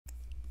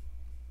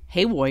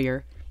Hey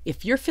warrior,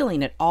 if you're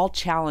feeling at all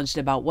challenged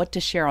about what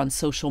to share on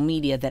social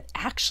media that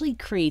actually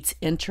creates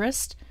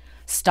interest,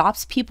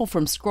 stops people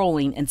from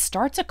scrolling, and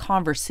starts a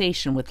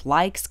conversation with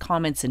likes,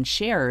 comments, and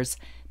shares,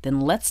 then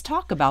let's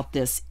talk about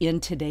this in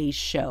today's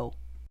show.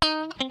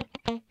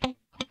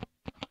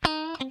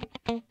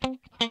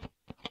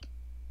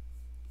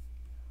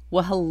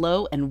 Well,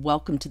 hello and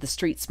welcome to the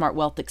Street Smart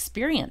Wealth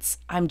Experience.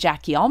 I'm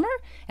Jackie Ulmer,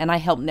 and I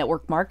help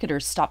network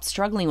marketers stop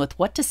struggling with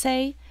what to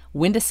say,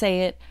 when to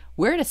say it,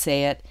 where to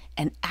say it,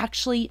 and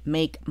actually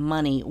make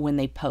money when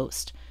they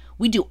post.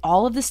 We do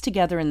all of this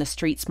together in the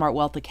Street Smart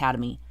Wealth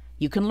Academy.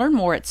 You can learn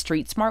more at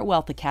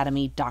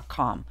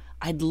streetsmartwealthacademy.com.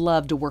 I'd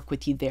love to work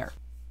with you there.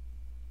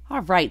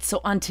 All right,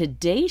 so on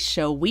today's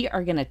show, we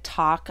are going to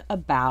talk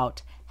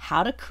about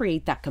how to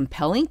create that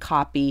compelling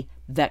copy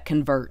that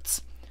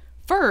converts.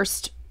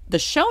 First, the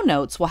show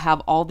notes will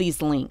have all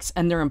these links,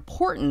 and they're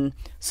important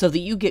so that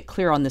you get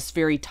clear on this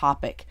very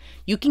topic.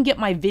 You can get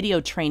my video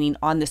training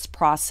on this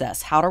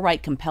process, how to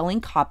write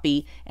compelling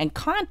copy and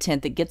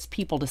content that gets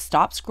people to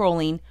stop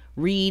scrolling,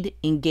 read,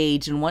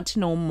 engage, and want to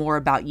know more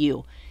about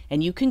you.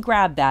 And you can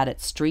grab that at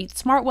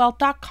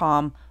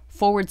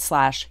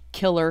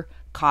streetsmartwealth.com/killer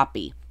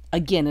copy.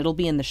 Again, it'll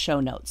be in the show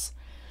notes.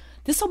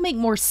 This will make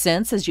more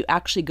sense as you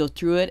actually go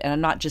through it, and I'm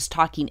not just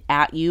talking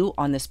at you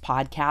on this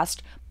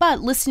podcast,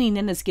 but listening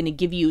in is going to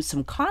give you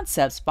some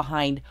concepts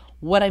behind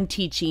what I'm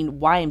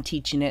teaching, why I'm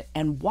teaching it,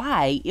 and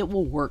why it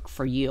will work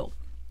for you.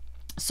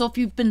 So if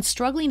you've been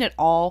struggling at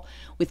all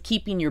with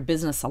keeping your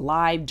business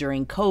alive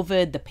during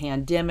COVID, the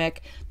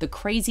pandemic, the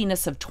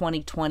craziness of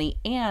 2020,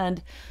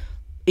 and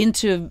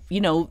into,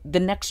 the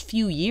next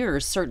few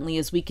years, certainly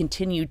as we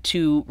continue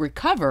to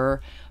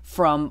recover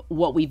from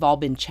what we've all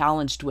been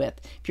challenged with.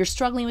 If you're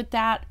struggling with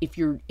that, if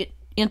you're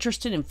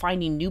interested in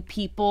finding new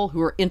people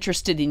who are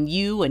interested in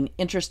you and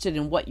interested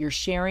in what you're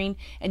sharing,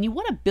 and you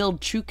want to build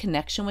true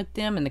connection with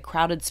them in the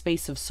crowded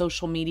space of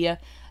social media,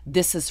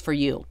 this is for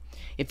you.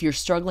 If you're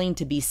struggling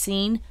to be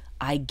seen,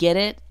 I get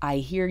it. I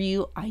hear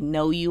you. I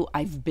know you.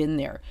 I've been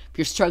there. If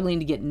you're struggling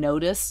to get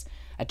noticed,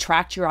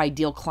 attract your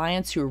ideal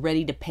clients who are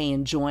ready to pay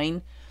and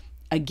join.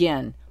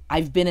 Again,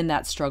 I've been in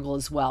that struggle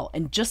as well.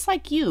 And just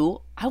like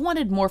you, I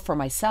wanted more for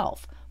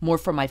myself, more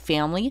for my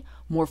family,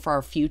 more for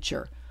our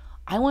future.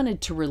 I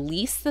wanted to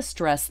release the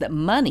stress that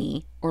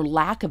money or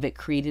lack of it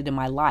created in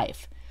my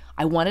life.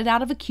 I wanted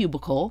out of a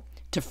cubicle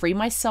to free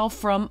myself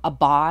from a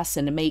boss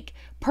and to make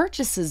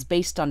purchases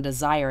based on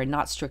desire and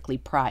not strictly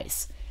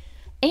price.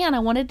 And I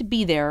wanted to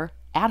be there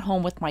at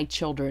home with my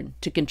children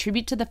to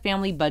contribute to the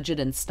family budget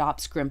and stop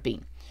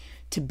scrimping.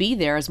 To be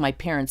there as my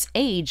parents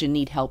age and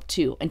need help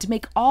too, and to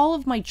make all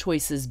of my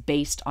choices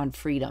based on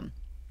freedom.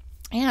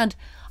 And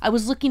I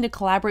was looking to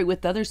collaborate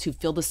with others who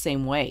feel the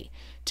same way,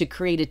 to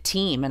create a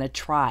team and a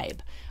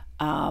tribe.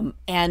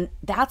 And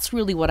that's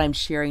really what I'm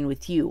sharing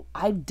with you.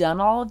 I've done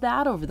all of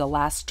that over the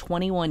last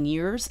 21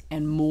 years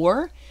and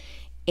more,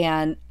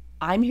 and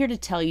I'm here to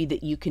tell you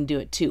that you can do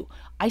it too.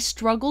 I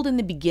struggled in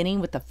the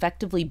beginning with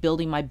effectively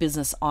building my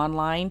business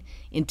online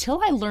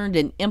until I learned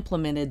and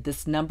implemented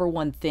this number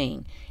one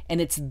thing.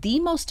 And it's the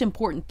most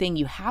important thing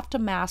you have to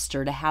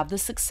master to have the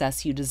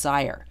success you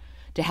desire,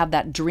 to have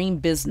that dream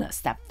business,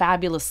 that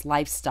fabulous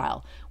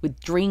lifestyle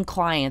with dream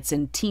clients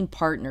and team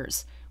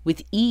partners,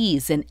 with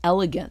ease and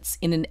elegance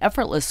in an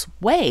effortless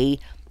way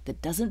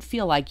that doesn't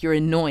feel like you're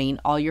annoying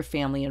all your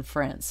family and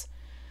friends.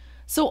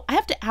 So I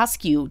have to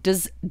ask you,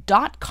 does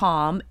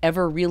 .com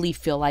ever really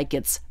feel like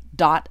it's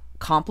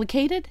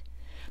 .complicated?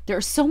 There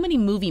are so many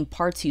moving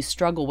parts you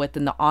struggle with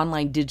in the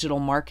online digital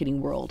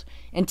marketing world,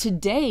 and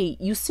today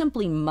you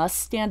simply must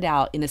stand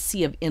out in a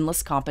sea of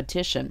endless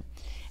competition.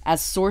 As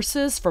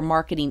sources for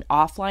marketing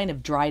offline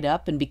have dried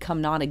up and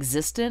become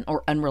non-existent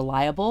or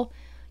unreliable,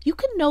 you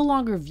can no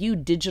longer view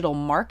digital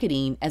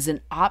marketing as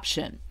an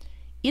option.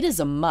 It is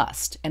a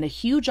must and a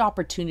huge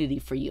opportunity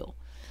for you.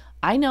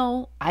 I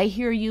know, I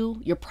hear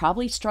you. You're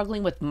probably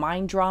struggling with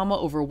mind drama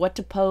over what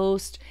to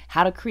post,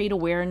 how to create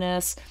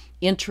awareness,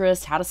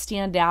 interest, how to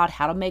stand out,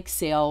 how to make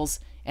sales,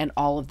 and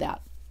all of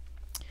that.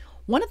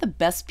 One of the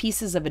best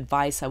pieces of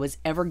advice I was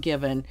ever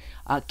given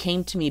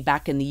came to me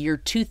back in the year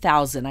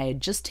 2000. I had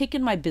just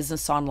taken my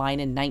business online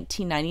in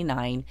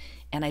 1999,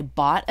 and I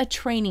bought a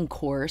training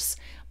course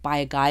by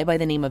a guy by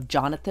the name of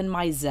Jonathan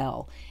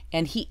Mizell.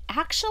 And he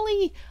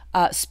actually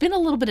spent a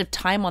little bit of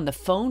time on the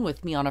phone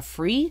with me on a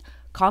free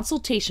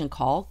consultation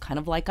call, kind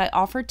of like I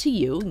offered to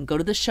you. And go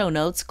to the show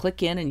notes,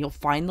 click in, and you'll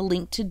find the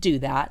link to do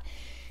that.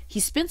 He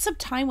spent some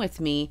time with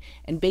me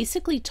and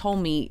basically told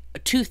me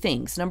two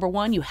things. Number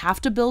one, you have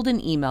to build an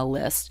email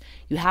list.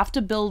 You have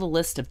to build a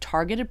list of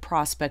targeted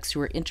prospects who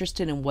are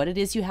interested in what it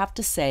is you have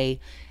to say,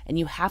 and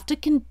you have to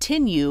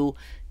continue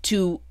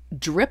to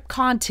drip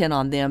content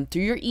on them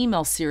through your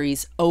email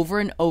series over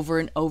and over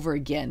and over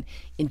again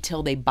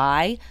until they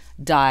buy,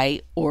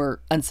 die, or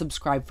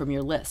unsubscribe from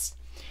your list.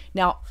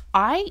 Now,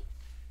 I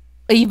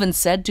even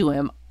said to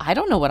him, I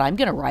don't know what I'm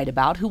going to write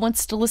about. Who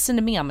wants to listen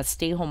to me? I'm a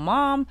stay-at-home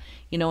mom,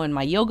 in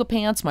my yoga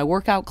pants, my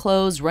workout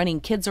clothes, running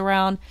kids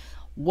around.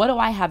 What do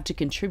I have to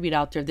contribute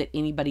out there that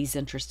anybody's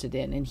interested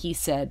in? And he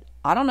said,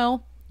 I don't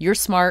know. You're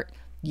smart.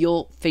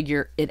 You'll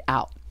figure it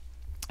out.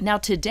 Now,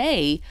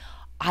 today,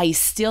 I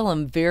still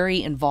am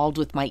very involved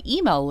with my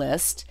email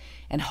list,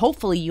 and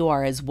hopefully you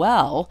are as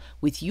well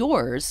with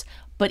yours.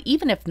 But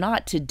even if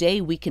not, today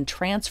we can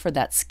transfer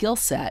that skill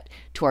set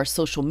to our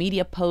social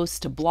media posts,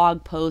 to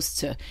blog posts,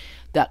 to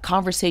that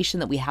conversation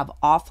that we have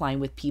offline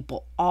with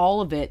people. All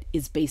of it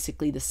is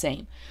basically the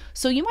same.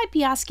 So you might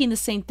be asking the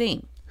same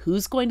thing.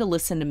 Who's going to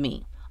listen to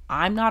me?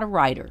 I'm not a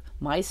writer.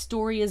 My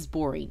story is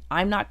boring.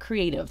 I'm not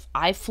creative.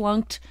 I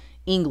flunked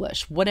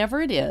English.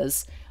 Whatever it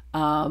is,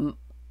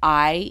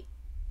 I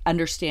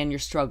understand your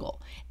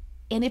struggle.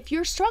 And if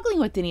you're struggling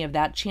with any of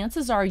that,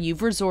 chances are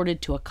you've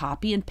resorted to a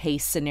copy and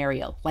paste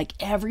scenario like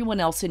everyone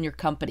else in your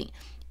company.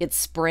 It's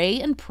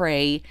spray and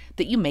pray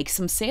that you make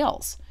some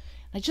sales.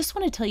 I just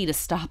want to tell you to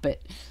stop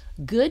it.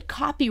 Good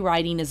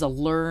copywriting is a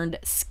learned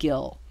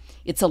skill.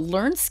 It's a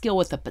learned skill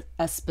with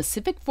a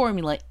specific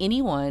formula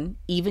anyone,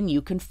 even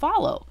you, can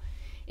follow.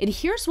 And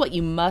here's what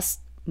you must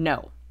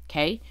know,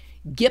 okay?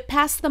 Get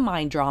past the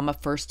mind drama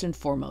first and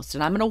foremost.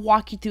 And I'm going to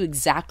walk you through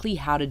exactly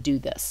how to do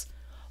this.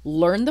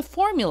 Learn the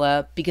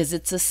formula because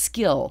it's a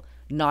skill,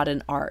 not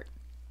an art.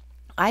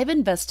 I've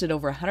invested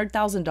over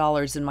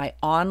 $100,000 in my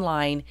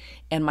online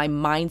and my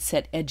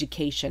mindset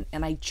education,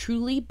 and I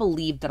truly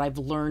believe that I've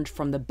learned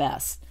from the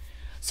best.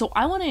 So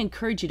I want to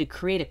encourage you to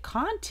create a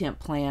content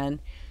plan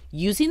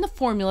using the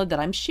formula that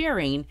I'm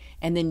sharing,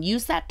 and then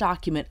use that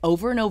document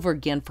over and over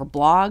again for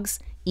blogs,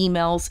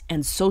 emails,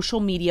 and social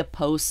media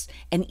posts,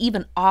 and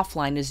even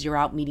offline as you're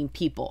out meeting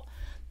people.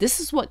 This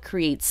is what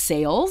creates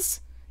sales.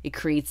 It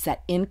creates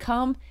that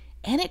income,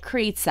 and it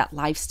creates that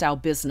lifestyle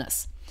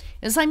business.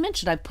 As I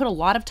mentioned, I've put a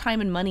lot of time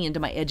and money into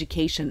my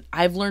education.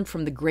 I've learned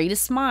from the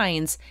greatest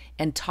minds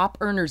and top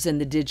earners in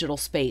the digital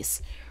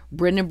space.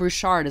 Brendan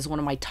Bouchard is one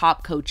of my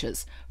top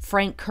coaches.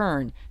 Frank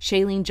Kern,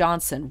 Shailene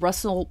Johnson,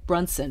 Russell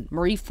Brunson,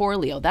 Marie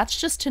Forleo. That's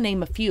just to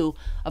name a few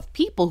of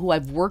people who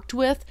I've worked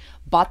with,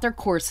 bought their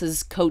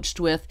courses,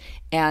 coached with,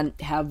 and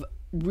have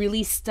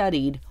really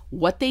studied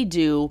what they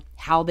do,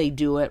 how they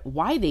do it,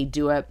 why they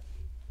do it,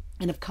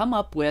 and have come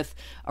up with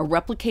a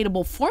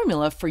replicatable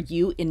formula for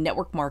you in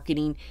network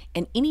marketing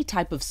and any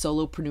type of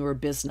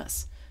solopreneur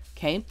business,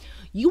 okay?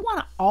 You want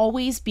to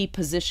always be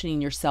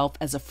positioning yourself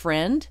as a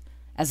friend,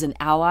 as an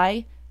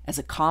ally, as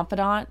a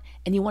confidant,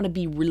 and you want to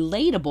be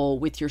relatable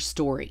with your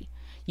story.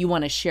 You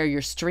want to share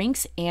your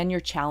strengths and your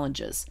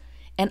challenges.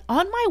 And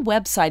on my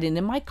website and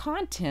in my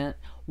content,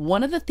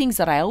 one of the things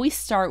that I always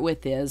start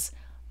with is,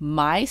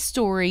 my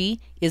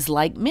story is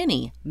like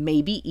many,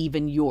 maybe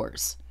even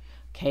yours.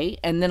 Okay,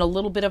 and then a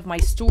little bit of my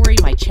story,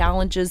 my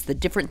challenges, the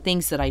different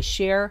things that I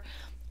share.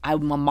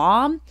 I'm a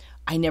mom.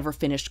 I never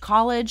finished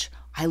college.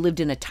 I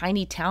lived in a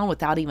tiny town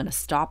without even a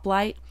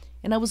stoplight.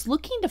 And I was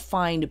looking to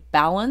find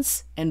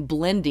balance and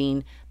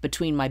blending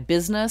between my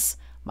business,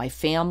 my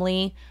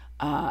family,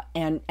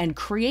 and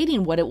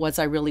creating what it was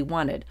I really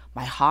wanted.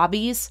 My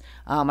hobbies,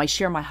 I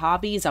share my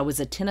hobbies. I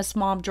was a tennis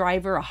mom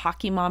driver, a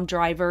hockey mom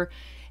driver,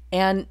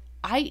 and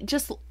I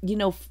just,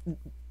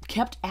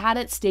 kept at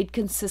it, stayed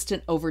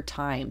consistent over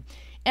time.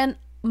 And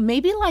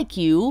maybe like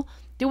you,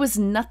 there was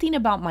nothing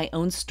about my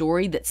own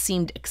story that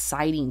seemed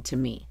exciting to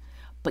me.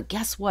 But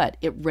guess what?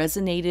 It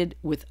resonated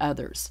with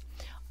others.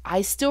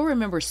 I still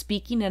remember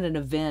speaking at an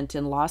event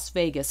in Las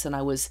Vegas, and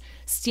I was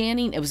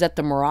standing, it was at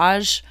the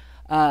Mirage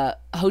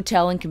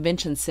Hotel and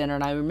Convention Center,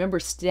 and I remember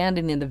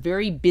standing in the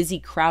very busy,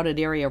 crowded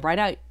area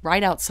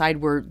right outside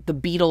where the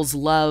Beatles'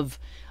 Love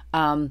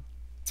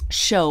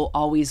show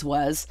always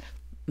was.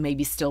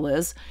 Maybe still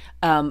is.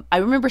 I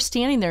remember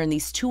standing there, and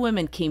these two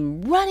women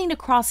came running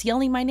across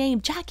yelling my name,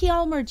 Jackie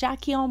Ulmer,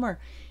 Jackie Ulmer.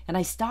 And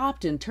I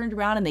stopped and turned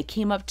around, and they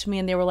came up to me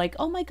and they were like,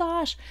 oh my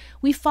gosh,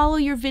 we follow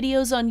your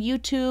videos on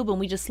YouTube and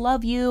we just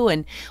love you.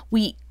 And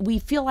we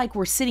feel like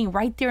we're sitting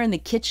right there in the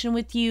kitchen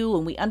with you,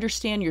 and we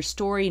understand your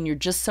story, and you're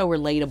just so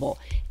relatable.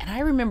 And I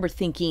remember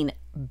thinking,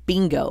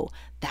 bingo,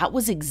 that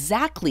was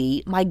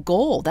exactly my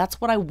goal.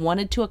 That's what I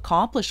wanted to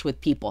accomplish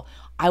with people.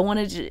 I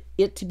wanted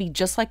it to be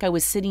just like I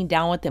was sitting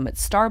down with them at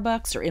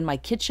Starbucks or in my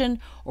kitchen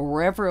or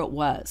wherever it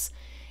was.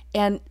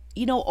 And,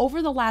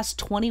 over the last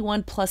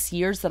 21 plus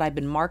years that I've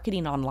been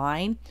marketing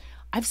online,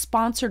 I've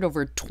sponsored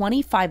over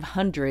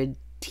 2,500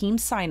 team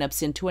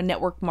signups into a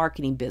network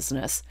marketing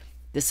business.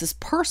 This is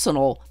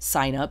personal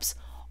signups,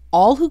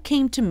 all who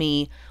came to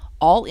me,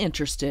 all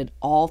interested,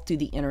 all through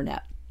the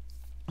internet.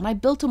 And I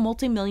built a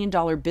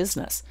multi-million-dollar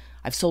business.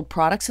 I've sold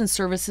products and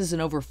services in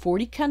over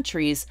 40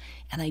 countries,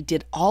 and I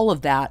did all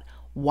of that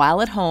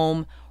while at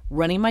home,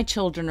 running my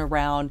children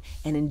around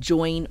and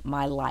enjoying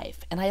my life.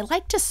 And I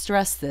like to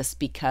stress this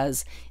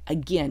because,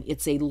 again,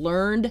 it's a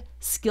learned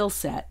skill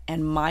set,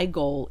 and my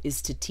goal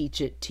is to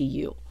teach it to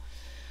you.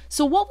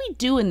 So what we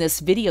do in this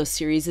video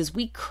series is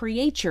we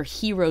create your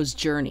hero's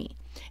journey,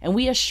 and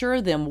we assure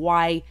them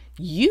why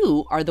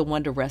you are the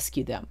one to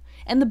rescue them.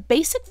 And the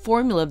basic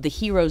formula of the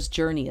hero's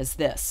journey is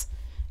this: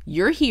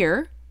 you're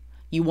here,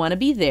 you want to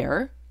be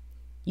there,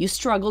 you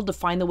struggled to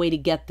find the way to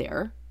get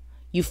there,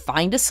 you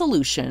find a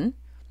solution,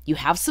 you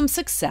have some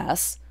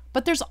success,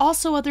 but there's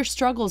also other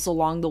struggles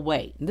along the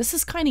way. And this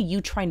is kind of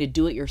you trying to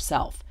do it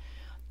yourself.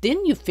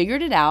 Then you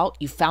figured it out,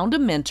 you found a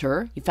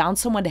mentor, you found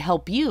someone to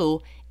help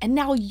you, and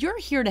now you're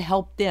here to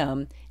help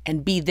them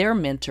and be their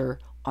mentor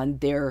on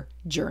their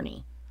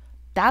journey.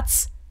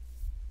 That's,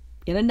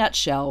 in a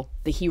nutshell,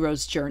 the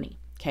hero's journey,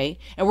 okay?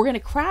 And we're going to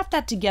craft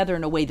that together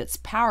in a way that's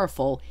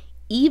powerful,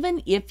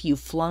 even if you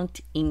flunked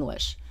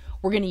English.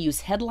 We're going to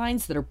use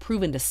headlines that are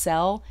proven to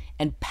sell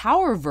and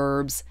power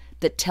verbs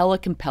that tell a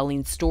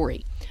compelling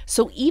story.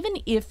 So even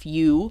if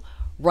you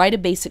write a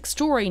basic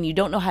story and you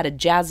don't know how to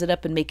jazz it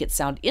up and make it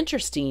sound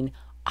interesting,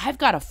 I've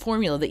got a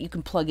formula that you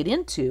can plug it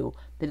into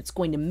that it's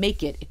going to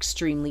make it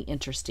extremely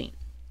interesting.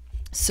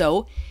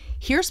 So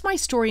here's my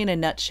story in a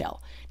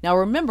nutshell. Now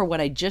remember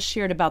what I just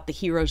shared about the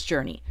hero's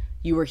journey.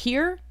 You were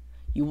here,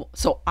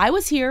 so I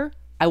was here,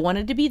 I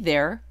wanted to be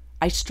there,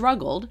 I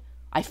struggled,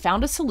 I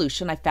found a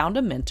solution, I found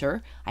a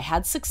mentor, I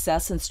had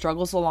success and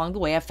struggles along the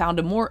way, I found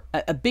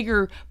a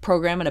bigger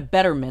program and a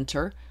better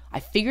mentor, I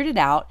figured it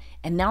out,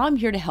 and now I'm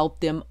here to help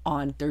them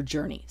on their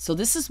journey. So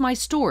this is my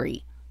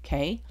story,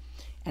 okay?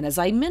 And as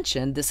I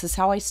mentioned, this is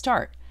how I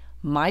start.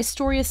 My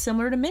story is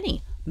similar to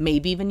many,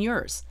 maybe even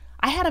yours.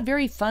 I had a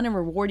very fun and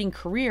rewarding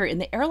career in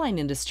the airline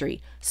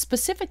industry,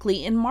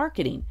 specifically in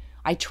marketing.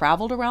 I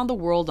traveled around the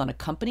world on a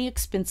company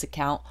expense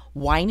account,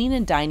 wining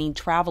and dining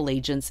travel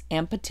agents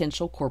and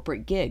potential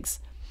corporate gigs.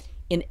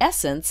 In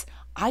essence,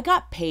 I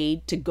got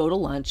paid to go to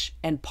lunch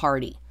and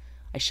party.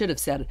 I should have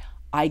said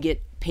I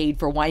get paid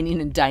for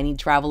wining and dining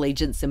travel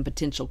agents and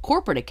potential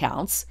corporate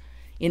accounts.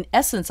 In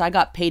essence, I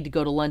got paid to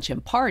go to lunch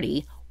and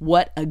party.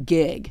 What a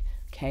gig,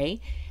 okay?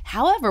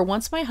 However,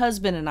 once my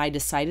husband and I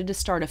decided to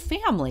start a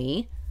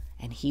family,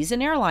 and he's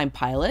an airline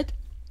pilot,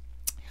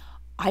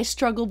 I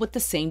struggled with the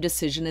same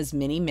decision as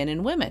many men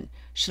and women.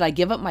 Should I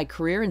give up my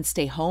career and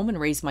stay home and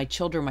raise my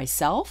children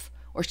myself?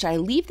 Or should I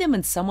leave them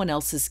in someone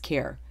else's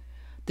care?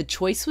 The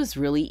choice was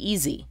really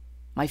easy.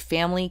 My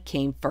family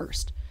came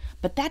first.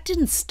 But that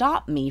didn't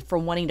stop me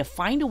from wanting to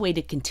find a way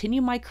to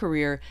continue my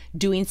career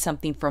doing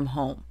something from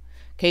home.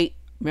 Okay,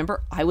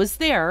 remember, I was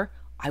there.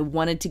 I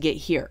wanted to get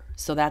here.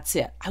 So that's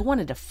it. I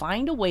wanted to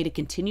find a way to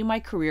continue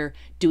my career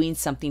doing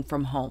something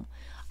from home.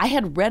 I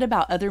had read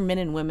about other men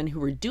and women who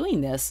were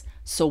doing this,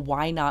 so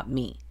why not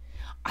me?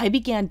 I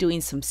began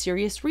doing some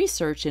serious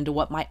research into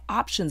what my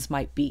options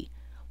might be.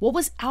 What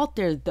was out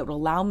there that would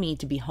allow me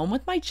to be home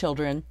with my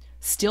children,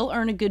 still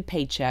earn a good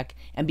paycheck,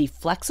 and be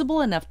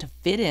flexible enough to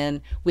fit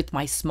in with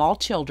my small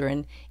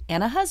children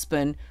and a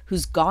husband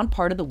who's gone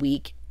part of the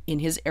week in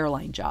his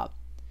airline job.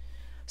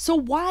 So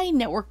why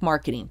network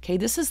marketing? Okay,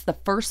 this is the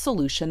first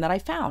solution that I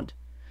found.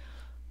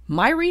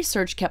 My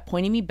research kept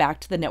pointing me back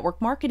to the network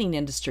marketing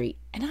industry,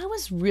 and I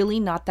was really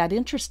not that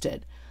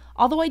interested.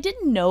 Although I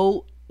didn't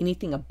know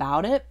anything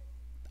about it,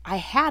 I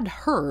had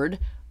heard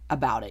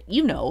about it.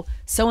 You know,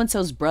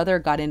 so-and-so's brother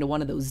got into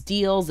one of those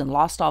deals and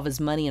lost all of his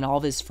money and all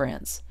of his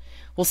friends.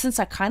 Well, since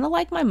I kind of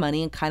like my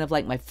money and kind of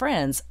like my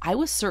friends, I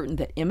was certain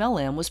that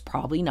MLM was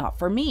probably not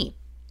for me.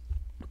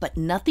 But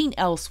nothing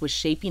else was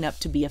shaping up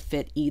to be a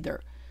fit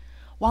either.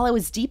 While I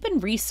was deep in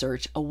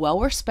research, a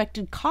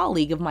well-respected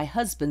colleague of my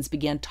husband's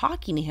began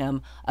talking to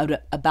him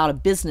about a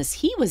business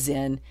he was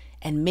in,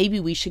 and maybe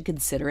we should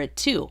consider it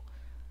too.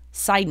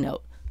 Side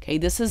note, okay,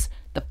 this is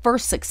the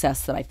first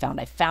success that I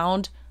found. I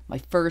found my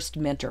first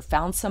mentor,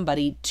 found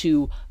somebody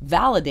to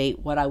validate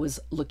what I was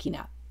looking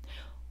at.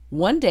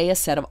 One day, a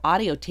set of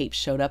audio tapes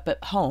showed up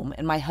at home,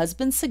 and my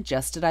husband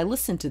suggested I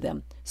listen to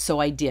them, so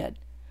I did.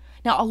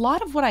 Now, a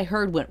lot of what I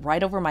heard went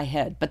right over my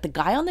head, but the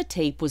guy on the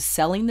tape was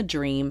selling the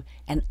dream,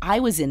 and I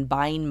was in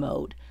buying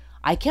mode.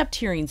 I kept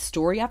hearing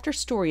story after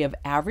story of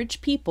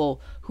average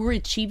people who were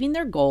achieving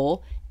their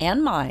goal,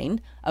 and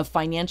mine, of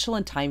financial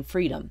and time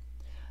freedom.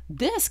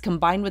 This,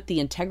 combined with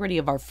the integrity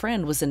of our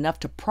friend, was enough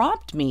to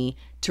prompt me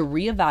to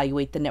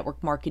reevaluate the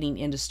network marketing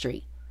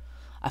industry.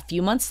 A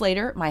few months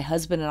later, my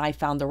husband and I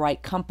found the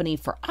right company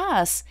for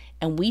us,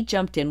 and we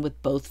jumped in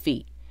with both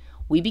feet.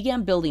 We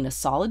began building a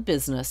solid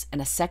business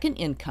and a second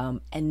income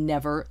and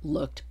never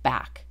looked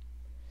back.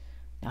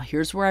 Now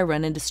here's where I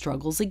run into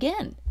struggles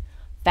again.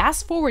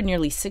 Fast forward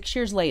nearly 6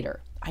 years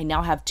later, I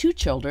now have 2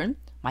 children.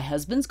 My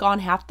husband's gone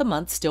half the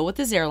month still with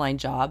his airline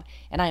job,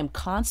 and I am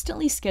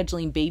constantly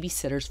scheduling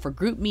babysitters for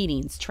group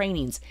meetings,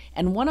 trainings,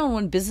 and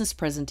one-on-one business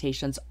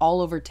presentations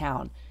all over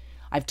town.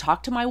 I've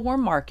talked to my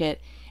warm market,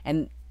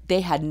 and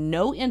they had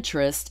no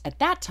interest at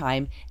that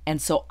time, and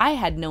so I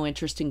had no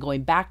interest in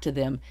going back to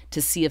them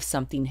to see if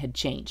something had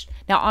changed.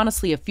 Now,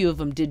 honestly, a few of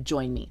them did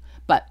join me,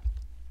 but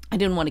I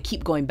didn't want to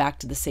keep going back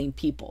to the same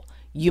people.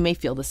 You may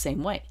feel the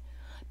same way.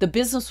 The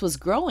business was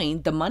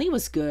growing, the money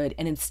was good,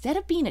 and instead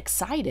of being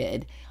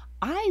excited,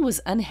 I was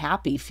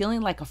unhappy,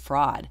 feeling like a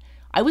fraud.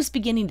 I was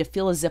beginning to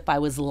feel as if I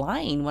was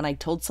lying when I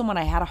told someone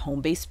I had a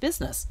home-based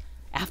business.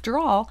 After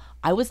all,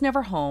 I was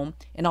never home,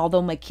 and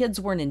although my kids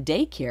weren't in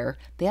daycare,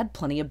 they had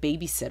plenty of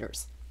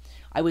babysitters.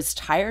 I was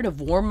tired of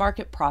warm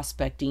market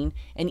prospecting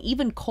and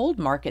even cold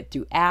market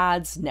through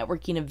ads,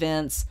 networking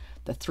events.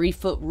 The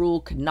 3-foot rule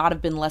could not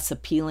have been less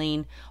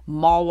appealing.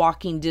 Mall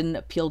walking didn't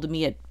appeal to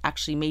me. It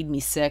actually made me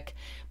sick.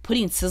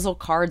 Putting sizzle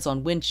cards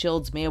on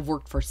windshields may have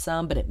worked for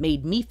some, but it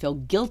made me feel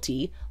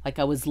guilty, like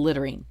I was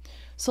littering.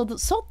 So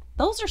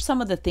those are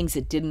some of the things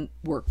that didn't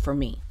work for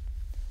me.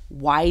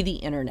 Why the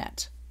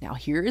internet? Now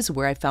here is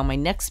where I found my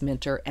next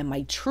mentor and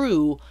my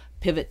true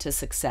pivot to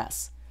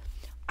success.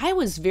 I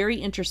was very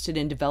interested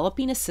in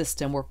developing a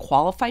system where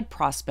qualified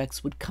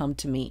prospects would come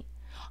to me.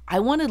 I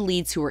wanted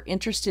leads who were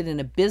interested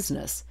in a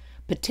business,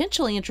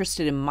 potentially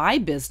interested in my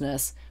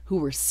business, who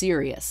were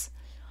serious.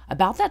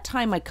 About that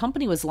time, my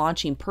company was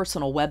launching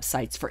personal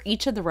websites for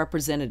each of the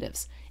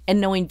representatives, and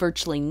knowing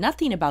virtually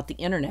nothing about the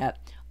internet,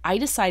 I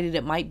decided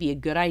it might be a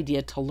good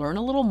idea to learn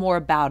a little more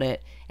about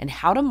it and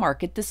how to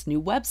market this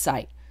new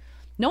website.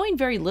 Knowing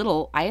very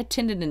little, I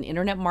attended an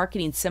internet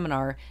marketing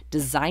seminar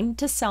designed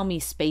to sell me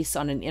space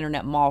on an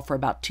internet mall for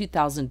about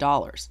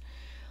 $2,000.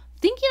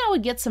 Thinking I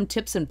would get some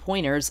tips and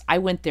pointers, I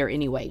went there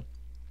anyway.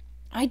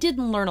 I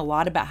didn't learn a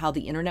lot about how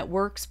the internet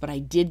works, but I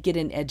did get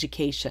an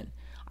education.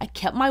 I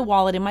kept my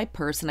wallet in my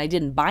purse and I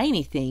didn't buy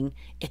anything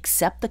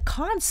except the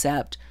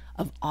concept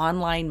of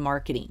online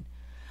marketing.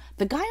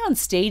 The guy on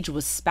stage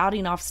was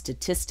spouting off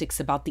statistics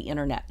about the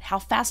internet, how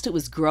fast it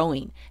was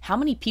growing, how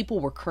many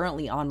people were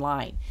currently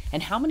online,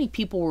 and how many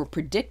people were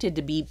predicted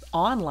to be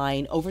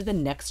online over the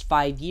next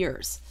 5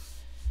 years.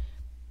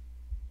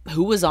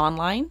 Who was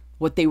online,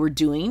 what they were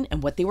doing,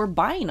 and what they were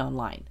buying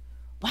online.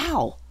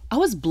 Wow, I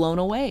was blown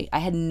away. I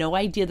had no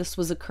idea this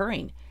was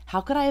occurring. How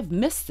could I have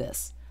missed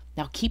this?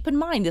 Now keep in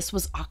mind, this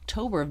was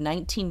October of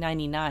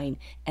 1999,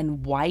 and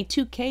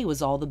Y2K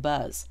was all the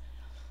buzz.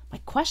 My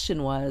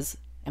question was,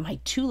 am I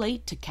too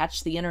late to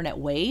catch the internet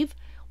wave?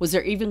 Was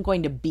there even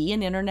going to be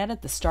an internet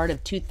at the start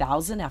of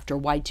 2000 after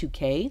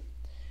Y2K?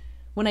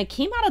 When I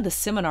came out of the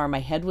seminar, my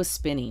head was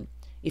spinning.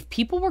 If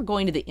people were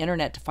going to the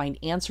internet to find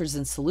answers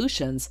and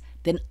solutions,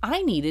 then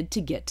I needed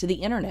to get to the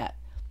internet.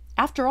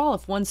 After all,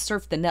 if one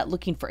surfed the net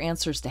looking for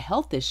answers to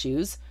health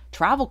issues,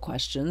 travel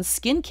questions,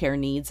 skincare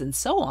needs, and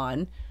so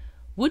on,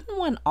 wouldn't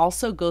one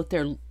also go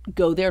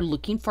there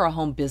looking for a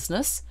home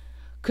business?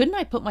 Couldn't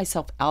I put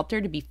myself out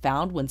there to be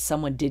found when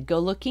someone did go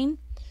looking?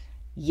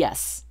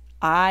 Yes,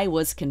 I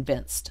was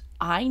convinced.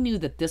 I knew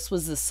that this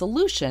was the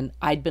solution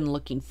I'd been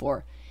looking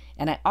for.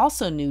 And I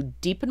also knew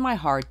deep in my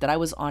heart that I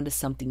was onto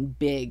something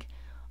big.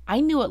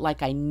 I knew it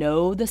like I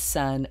know the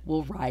sun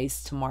will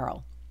rise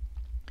tomorrow.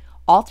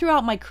 All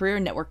throughout my career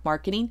in network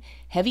marketing,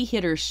 heavy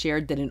hitters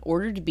shared that in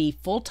order to be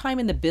full-time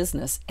in the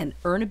business and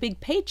earn a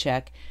big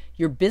paycheck,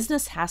 your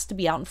business has to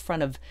be out in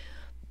front of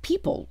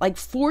people like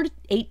 4 to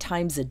 8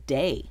 times a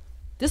day.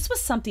 This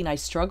was something I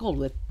struggled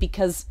with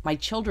because my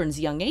children's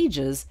young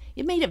ages,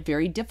 it made it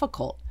very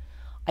difficult.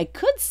 I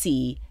could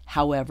see,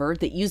 however,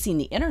 that using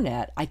the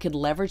internet, I could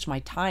leverage my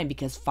time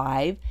because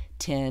 5,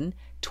 10,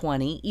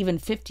 20, even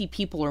 50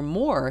 people or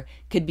more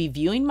could be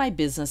viewing my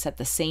business at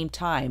the same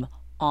time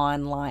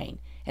online.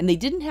 And they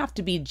didn't have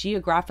to be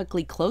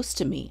geographically close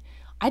to me.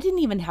 I didn't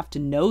even have to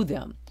know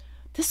them.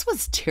 This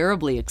was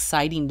terribly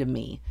exciting to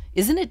me.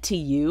 Isn't it to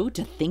you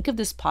to think of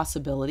this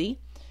possibility?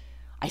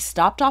 I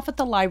stopped off at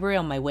the library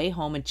on my way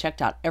home and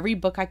checked out every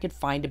book I could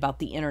find about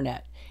the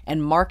internet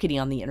and marketing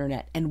on the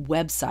internet and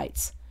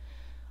websites.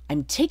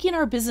 I'm taking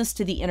our business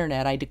to the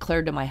internet, I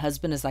declared to my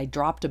husband as I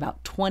dropped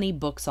about 20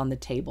 books on the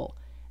table.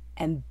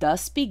 And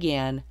thus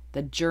began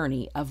the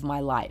journey of my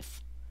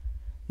life.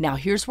 Now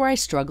here's where I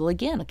struggle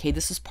again. Okay,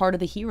 this is part of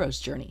the hero's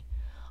journey.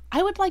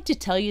 I would like to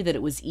tell you that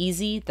it was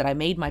easy, that I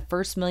made my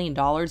first $1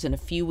 million in a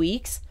few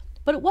weeks,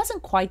 but it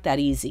wasn't quite that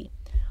easy.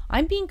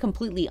 I'm being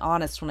completely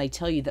honest when I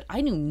tell you that I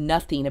knew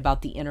nothing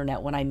about the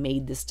internet when I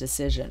made this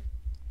decision.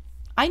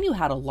 I knew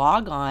how to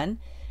log on,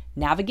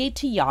 navigate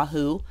to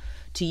Yahoo,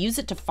 to use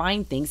it to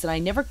find things, and I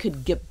never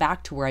could get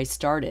back to where I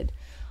started.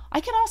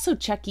 I could also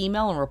check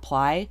email and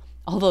reply,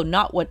 although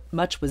not what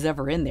much was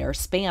ever in there.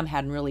 Spam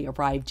hadn't really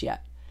arrived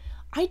yet.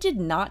 I did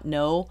not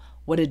know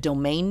what a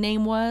domain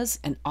name was,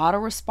 an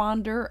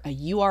autoresponder, a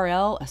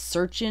URL, a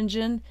search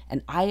engine,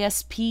 an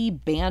ISP,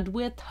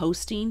 bandwidth,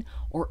 hosting,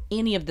 or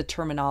any of the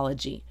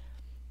terminology.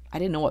 I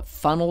didn't know what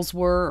funnels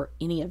were or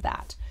any of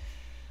that.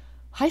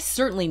 I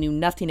certainly knew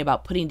nothing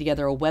about putting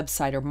together a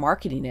website or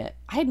marketing it.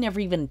 I had never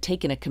even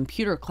taken a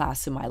computer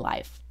class in my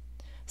life.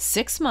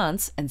 6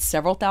 months and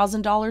several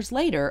 $1,000s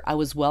later, I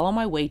was well on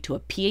my way to a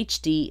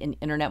PhD in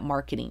internet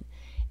marketing.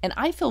 And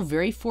I feel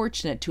very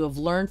fortunate to have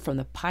learned from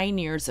the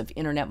pioneers of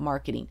internet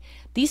marketing.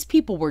 These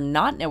people were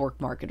not network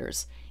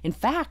marketers. In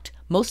fact,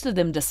 most of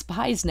them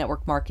despised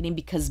network marketing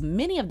because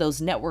many of those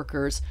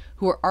networkers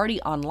who were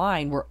already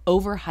online were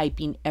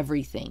overhyping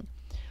everything.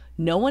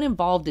 No one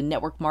involved in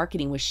network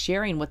marketing was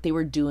sharing what they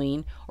were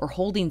doing or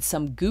holding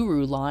some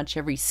guru launch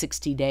every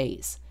 60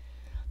 days.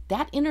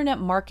 That internet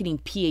marketing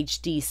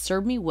PhD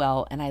served me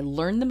well, and I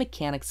learned the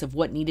mechanics of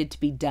what needed to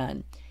be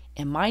done.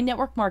 And my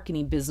network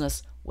marketing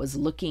business was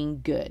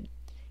looking good.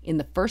 In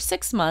the first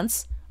 6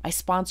 months, I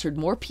sponsored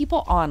more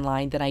people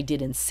online than I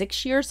did in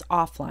 6 years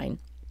offline,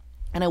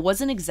 And I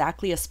wasn't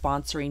exactly a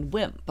sponsoring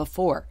wimp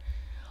before.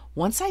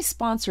 Once I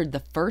sponsored the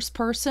first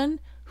person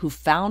who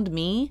found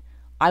me,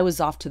 I was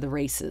off to the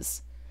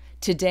races.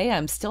 Today,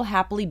 I'm still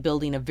happily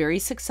building a very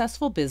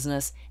successful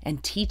business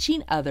and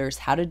teaching others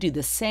how to do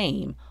the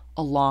same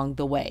along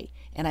the way.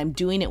 And I'm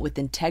doing it with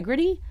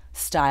integrity,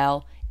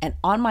 style, and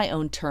on my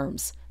own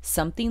terms,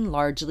 something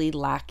largely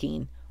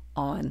lacking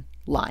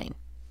online.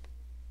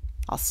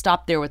 I'll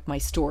stop there with my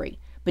story.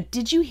 But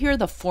did you hear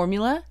the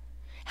formula?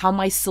 How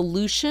my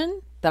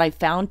solution that I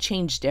found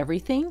changed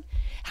everything?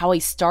 How I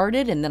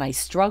started and then I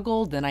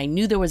struggled, then I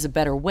knew there was a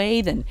better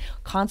way than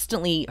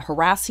constantly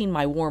harassing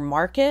my warm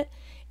market,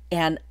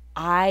 and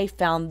I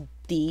found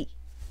the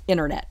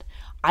internet.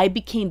 I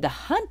became the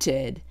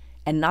hunted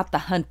and not the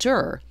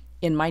hunter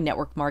in my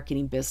network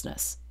marketing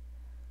business.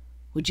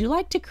 Would you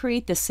like to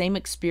create the same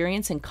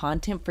experience and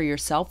content for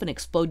yourself and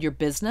explode your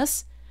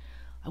business?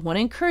 I want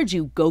to encourage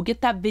you, go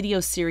get that video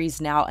series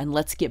now and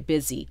let's get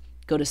busy.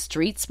 Go to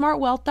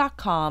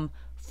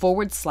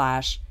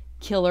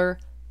streetsmartwealth.com/killer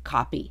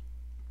copy.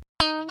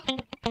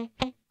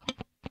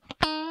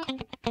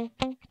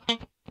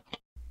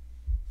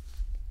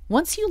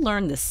 Once you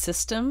learn this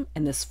system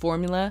and this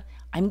formula,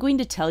 I'm going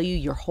to tell you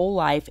your whole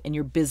life and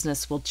your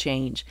business will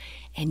change.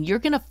 And you're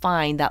going to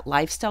find that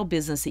lifestyle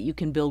business that you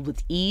can build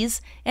with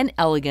ease and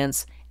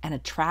elegance and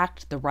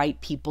attract the right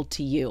people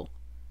to you.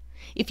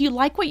 If you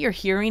like what you're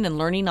hearing and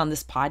learning on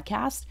this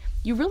podcast,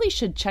 you really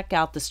should check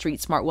out the Street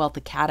Smart Wealth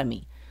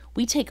Academy.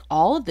 We take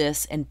all of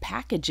this and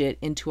package it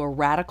into a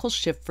radical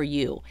shift for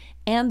you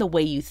and the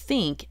way you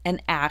think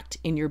and act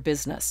in your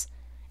business.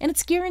 And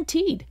it's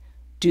guaranteed.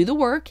 Do the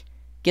work,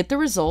 get the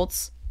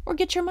results, or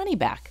get your money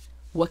back.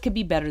 What could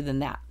be better than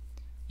that?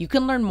 You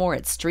can learn more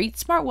at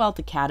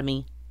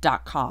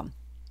streetsmartwealthacademy.com.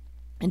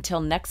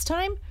 Until next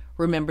time,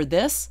 remember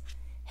this: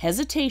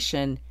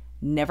 hesitation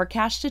never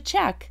cashed a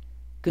check.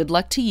 Good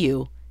luck to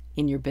you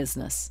in your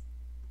business.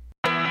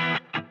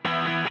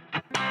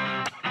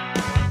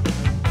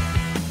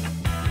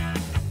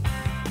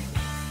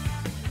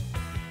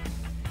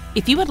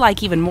 If you would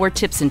like even more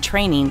tips and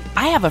training,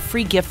 I have a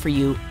free gift for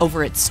you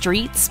over at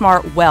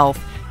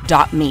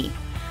streetsmartwealth.me.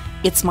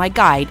 It's my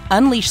guide,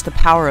 Unleash the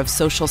Power of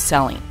Social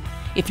Selling.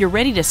 If you're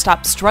ready to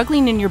stop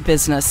struggling in your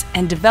business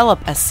and develop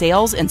a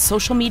sales and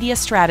social media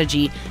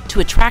strategy to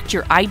attract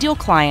your ideal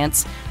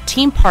clients,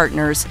 team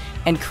partners,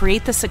 and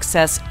create the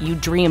success you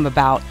dream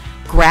about,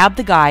 grab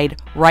the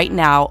guide right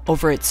now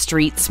over at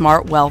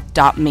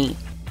streetsmartwealth.me.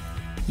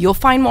 You'll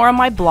find more on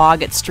my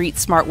blog at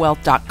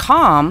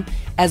streetsmartwealth.com,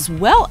 as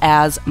well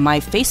as my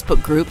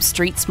Facebook group,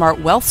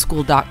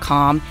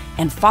 streetsmartwealthschool.com,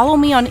 and follow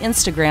me on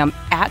Instagram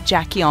at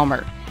Jackie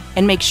Ulmer.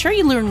 And make sure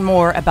you learn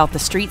more about the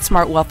Street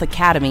Smart Wealth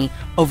Academy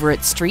over at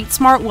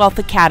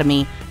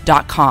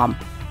streetsmartwealthacademy.com.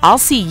 I'll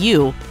see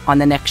you on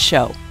the next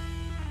show.